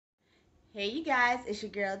Hey you guys, it's your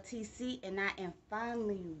girl TC and I am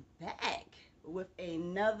finally back with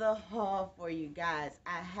another haul for you guys.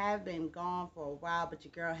 I have been gone for a while, but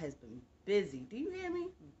your girl has been busy. Do you hear me?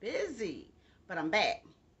 Busy. But I'm back.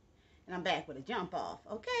 And I'm back with a jump off.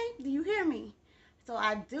 Okay? Do you hear me? So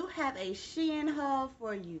I do have a Shein haul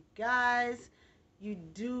for you guys. You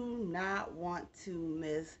do not want to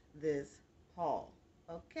miss this haul.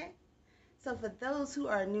 Okay? So for those who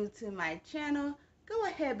are new to my channel, go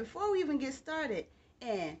ahead before we even get started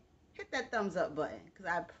and hit that thumbs up button, because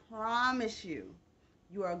I promise you,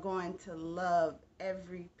 you are going to love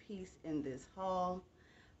every piece in this haul.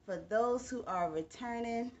 For those who are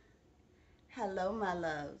returning, hello my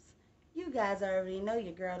loves. You guys already know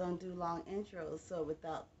your girl don't do long intros, so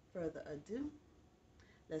without further ado,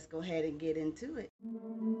 let's go ahead and get into it.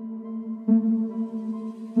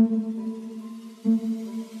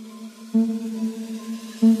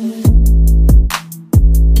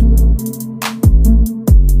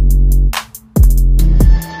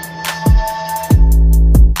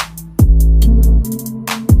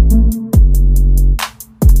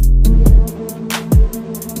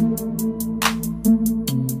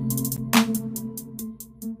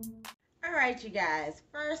 Alright you guys,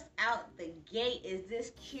 first out the gate is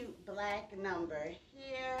this cute black number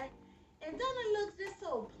here. And doesn't it look just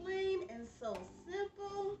so plain and so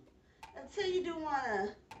simple until you do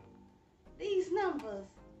wanna these numbers.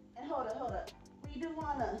 And hold up, we do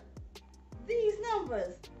wanna these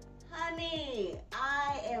numbers. Honey,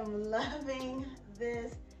 I am loving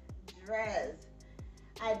this dress.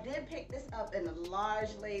 I did pick this up in a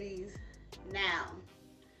large, ladies. Now,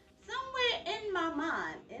 somewhere in my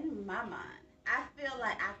mind, I feel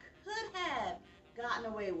like I could have gotten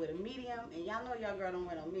away with a medium, and y'all know y'all girl don't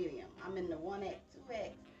wear no medium. I'm in the 1X,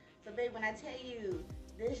 2X. So babe, when I tell you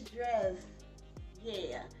this dress,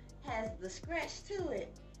 yeah, has the stretch to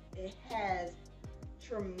it. It has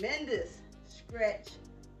tremendous stretch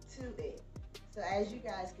to it. So as you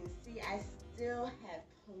guys can see, I still have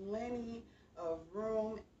plenty of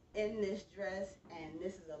room in this dress, and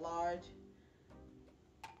this is a large.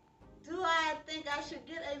 Do I think I should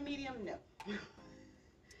get a medium? No.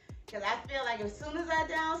 Because I feel like as soon as I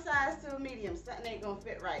downsize to a medium, something ain't going to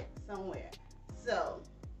fit right somewhere. So,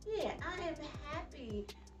 yeah, I am happy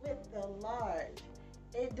with the large.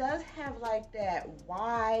 It does have like that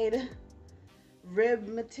wide rib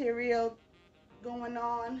material going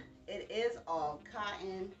on. It is all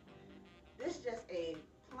cotton. This is just a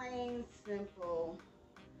plain, simple,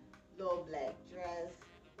 little black dress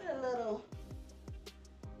with a little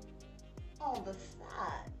on the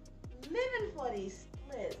side. Living for these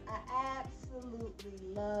splits. I absolutely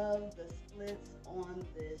love the splits on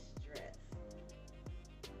this dress.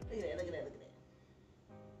 Look at that, look at that, look at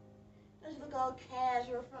that. Doesn't look all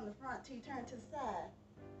casual from the front till you turn to the side.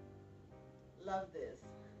 Love this.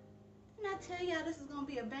 Didn't I tell y'all this is going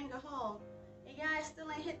to be a banger haul? And y'all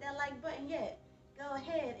still ain't hit that like button yet. Go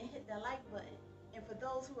ahead and hit that like button. And for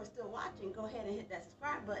those who are still watching, go ahead and hit that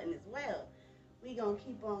subscribe button as well. We gonna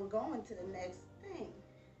keep on going to the next thing.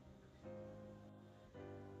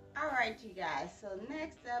 Alright you guys, so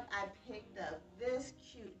next up I picked up this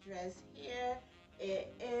cute dress here.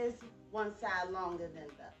 It is one side longer than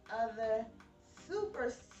the other.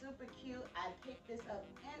 Super cute. I picked this up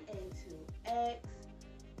in a 2X.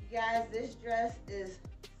 You guys, this dress is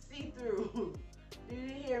see-through. Do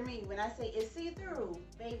you hear me? When I say it's see-through,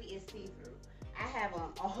 baby, it's see-through. I have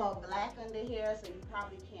on all black under here, so you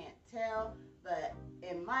probably can't tell. But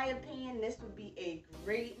in my opinion, this would be a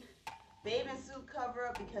great bathing suit cover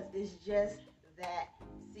up because it's just that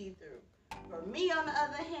see-through. For me, on the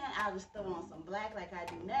other hand, I'll just throw on some black like I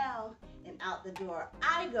do now, and out the door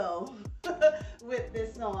I go with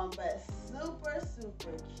this on. But super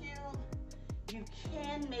cute. You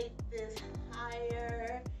can make this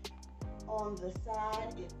higher on the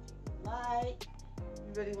side if you like.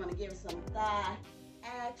 You really want to give it some thigh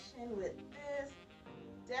action with this.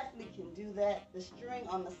 Definitely can do that. The string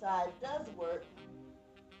on the side does work.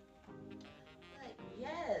 But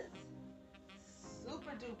yes,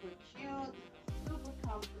 super duper cute, super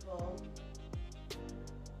comfortable.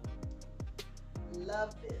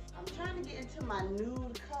 Love this. I'm trying to get into my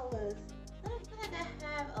nude colors. I don't feel like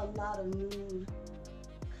I have a lot of nude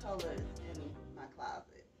colors in my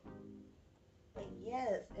closet. But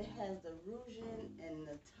yes, it has the ruching in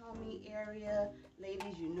the tummy area.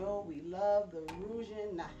 Ladies, you know we love the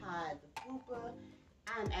ruching to hide the fupa.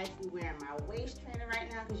 I'm actually wearing my waist trainer right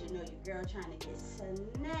now because you know your girl trying to get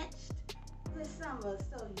snatched this summer.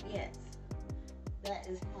 So yes, that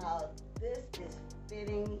is how this is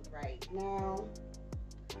fitting right now.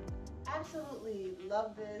 Absolutely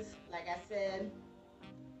love this. Like I said,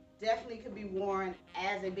 definitely could be worn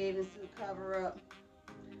as a bathing suit cover up.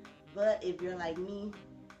 But if you're like me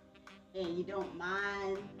and you don't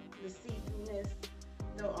mind the see-throughness,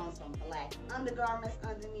 throw on some black undergarments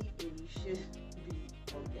underneath and you should be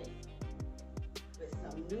okay. With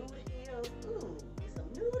some nude heels, ooh, with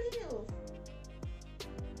some nude heels.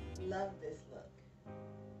 Love this look.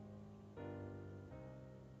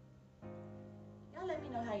 Y'all let me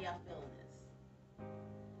know how y'all feeling this.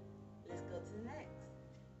 Let's go to the next.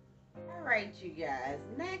 All right, you guys.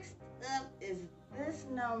 Next up is this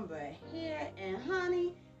number here, and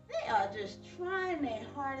honey, they are just trying their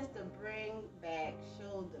hardest to bring back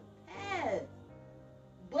shoulder pads.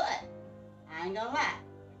 But I ain't gonna lie,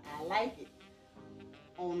 I like it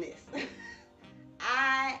on this.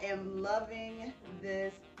 I am loving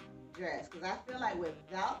this dress because I feel like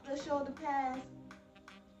without the shoulder pads,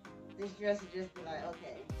 this dress would just be like,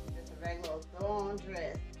 okay, just a regular throw-on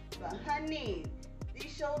dress. But honey,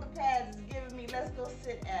 these shoulder pads is giving me, let's go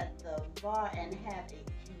sit at the bar and have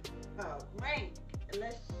a drink.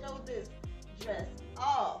 Let's show this dress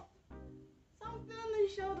off. So I'm feeling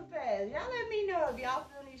these shoulder pads. Y'all let me know if y'all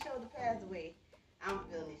feeling these shoulder pads the way I'm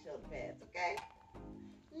feeling these shoulder pads, okay?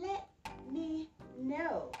 Let me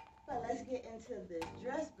know. But let's get into this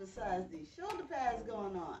dress besides these shoulder pads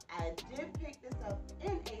going on. I did pick this up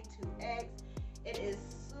in a 2X. It is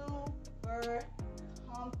super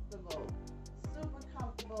comfortable. Super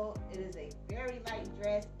comfortable. It is a very light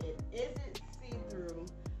dress. It isn't see-through.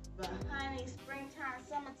 But honey, springtime,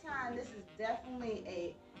 summertime, this is definitely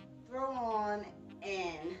a throw on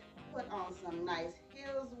and put on some nice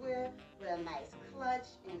heels with a nice clutch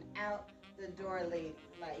and out the door, ladies.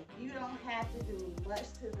 Like, you don't have to do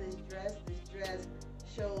much to this dress. This dress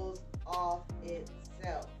shows off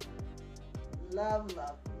itself. Love,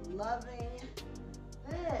 love, loving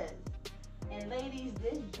this. And ladies,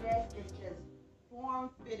 this dress is just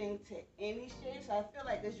form-fitting to any shape. So I feel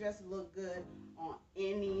like this dress will look good on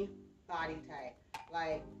any body type.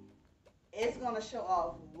 Like, it's gonna show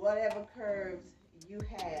off whatever curves you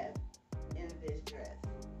have in this dress.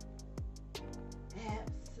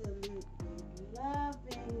 Absolutely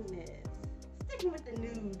loving this. Sticking with the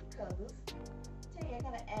nude colors. Tell you, I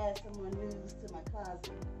gotta add some more nudes to my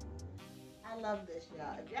closet. I love this,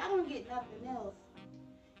 y'all. If y'all don't get nothing else,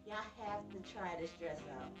 y'all have to try this dress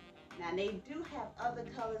out. Now, they do have other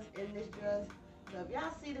colors in this dress, so if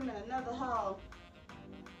y'all see them in another haul,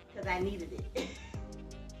 because I needed it.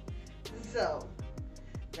 So,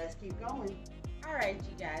 let's keep going. All right,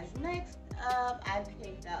 you guys. Next up, I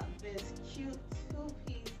picked up this cute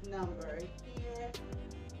two-piece number here.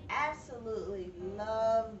 Absolutely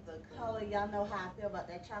love the color. Y'all know how I feel about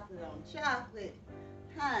that chocolate on chocolate.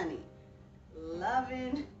 Honey,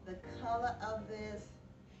 loving the color of this.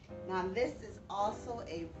 Now, this is also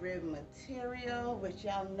a rib material, which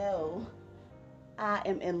y'all know I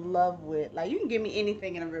am in love with. Like, you can give me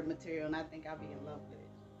anything in a rib material, and I think I'll be in love with it.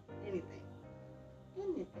 Anything.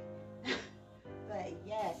 Anything. But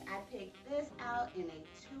yes, I picked this out in a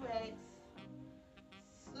 2X.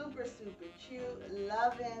 Super, super cute.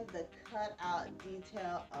 Loving the cutout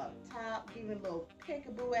detail up top. Giving a little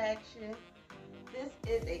peekaboo action. This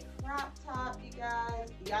is a crop top, you guys.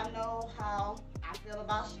 Y'all know how I feel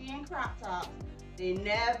about Shein crop tops. They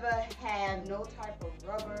never have no type of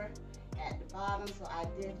rubber at the bottom, so I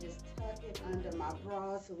did just tuck it under my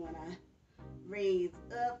bra, so when I raise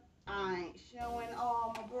up, I ain't showing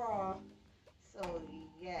all my bra. So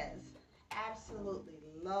yes, absolutely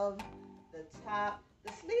love the top.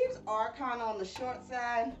 The sleeves are kind of on the short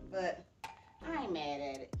side, but I ain't mad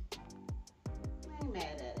at it. I ain't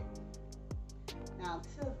mad at it. Now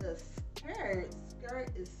to the skirt.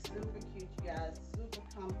 Skirt is super cute, you guys. Super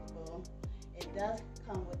comfortable. It does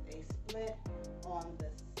come with a split on the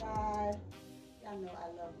side. Y'all know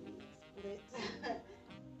I love me splits.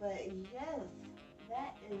 But yes,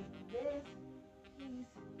 that is this piece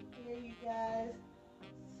here, you guys.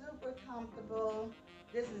 Super comfortable.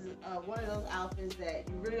 This is one of those outfits that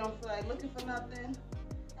you really don't feel like looking for nothing.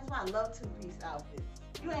 That's why I love two-piece outfits.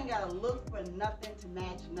 You ain't gotta look for nothing to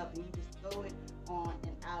match nothing. You just throw it on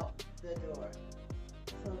and out the door.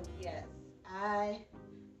 So yes, I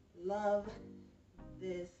love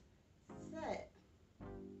this set.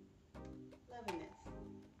 Loving this.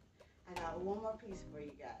 I got one more piece for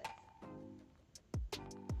you guys.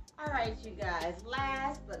 Alright, you guys,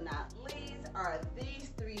 last but not least are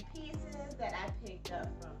these three pieces that I picked up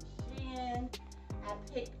from Shein.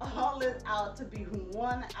 I picked all this out to be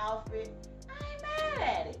one outfit. I ain't mad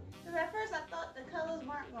at it. Because at first I thought the colors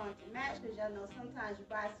weren't going to match, because y'all know sometimes you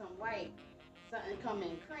buy some white, something come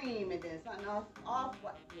in cream, and then something off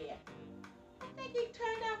white. Yeah. I think it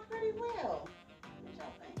turned out pretty well. What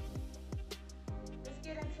y'all think?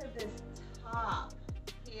 top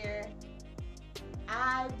here.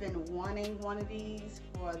 I've been wanting one of these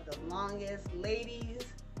for the longest. Ladies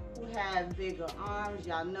who have bigger arms,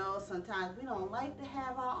 y'all know sometimes we don't like to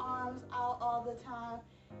have our arms out all the time,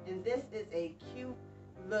 and this is a cute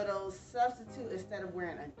little substitute. Instead of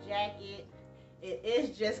wearing a jacket, it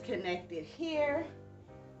is just connected here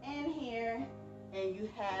and here, and you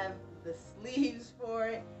have the sleeves for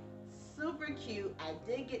it. Super cute. I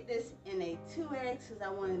did get this in a 2X because I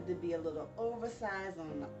wanted to be a little oversized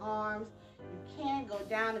on the arms. You can go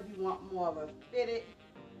down if you want more of a fitted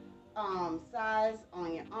size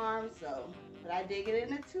on your arms. So, but I did get it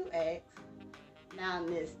in a 2X. Now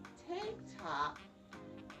this tank top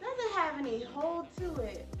doesn't have any hold to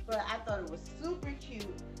it, but I thought it was super cute.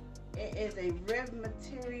 It is a rib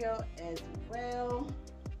material as well.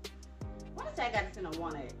 I want to say I got this in a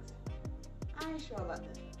 1X. I ain't sure about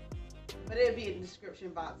this, but it'll be in the description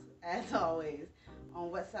box as always on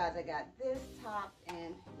what size I got this top,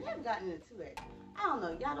 and I haven't gotten it in a 2X. I don't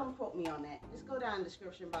know, y'all don't quote me on that. Just go down in the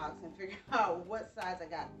description box and figure out what size I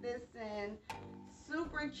got this in.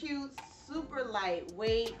 Super cute, super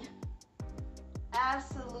lightweight.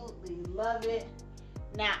 Absolutely love it.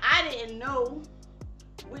 Now I didn't know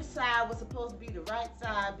which side was supposed to be the right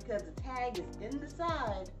side because the tag is in the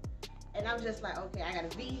side, and I'm just like, okay, I got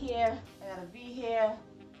a V here, I got a V here.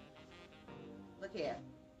 Look here,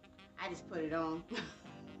 I just put it on.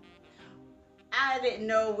 I didn't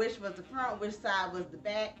know which was the front, which side was the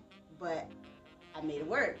back, but I made it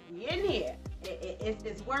work. We in here.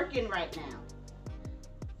 It's working right now.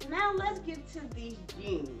 So now let's get to these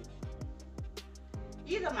jeans.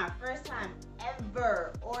 These are my first time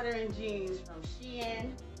ever ordering jeans from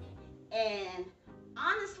Shein, and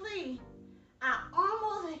honestly, I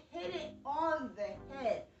almost hit it on the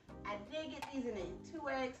head. I did get these in a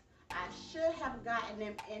 2X. I should have gotten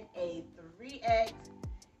them in a 3X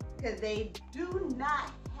because they do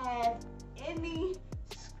not have any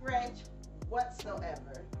stretch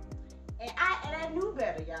whatsoever. And I knew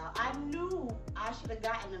better, y'all. I knew I should have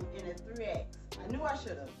gotten them in a 3X. I knew I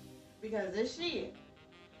should have, because it's Shein.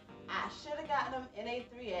 I should have gotten them in a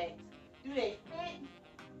 3X. Do they fit?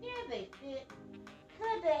 Yeah, they fit.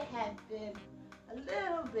 Could they have been a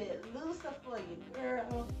little bit looser for you,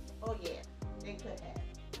 girl? Oh yeah, they could have.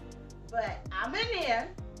 But I'm in there,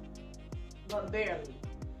 but barely.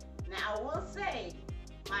 Now I will say,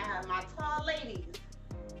 my tall ladies,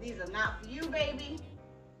 these are not for you, baby.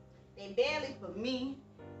 They barely for me.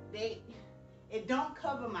 It don't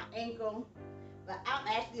cover my ankle, but I'm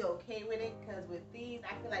actually okay with it because with these,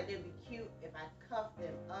 I feel like they'd be cute if I cuffed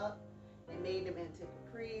them up and made them into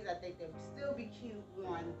capris. I think they'd still be cute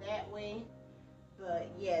worn that way.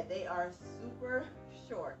 But yeah, they are super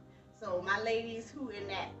short. So my ladies who in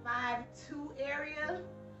that 5'2" area,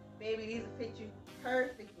 baby, these will fit you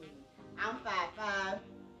perfectly. I'm 5'5",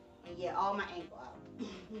 and yeah, all my ankle out.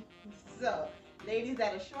 So ladies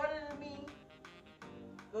that are shorter than me,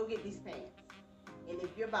 go get these pants. And if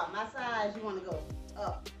you're about my size, you want to go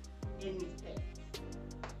up in these pants.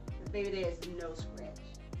 Because baby, there's no scratch.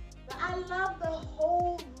 But I love the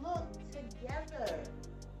whole look together.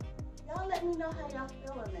 Y'all let me know how y'all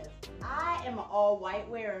feeling this. I am an all white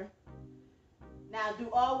wearer. Now, do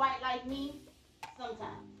all white like me?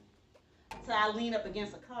 Sometimes. Until I lean up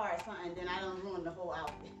against a car or something, then I don't ruin the whole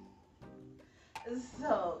outfit.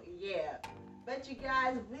 So, yeah. But you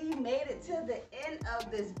guys, we made it to the end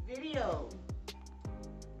of this video.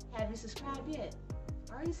 Have you subscribed yet?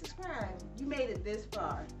 Are you subscribed? You made it this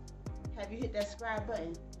far. Have you hit that subscribe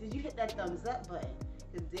button? Did you hit that thumbs up button?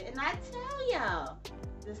 Because didn't I tell y'all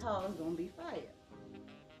this haul is going to be fire?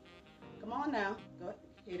 Come on now. Go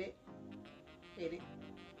hit it. Hit it.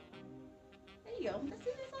 There you go. That's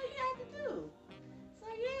all you have to do. So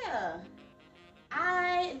yeah.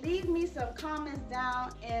 Leave me some comments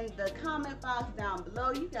down in the comment box down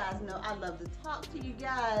below. You guys know I love to talk to you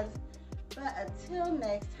guys. But until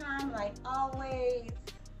next time, like always,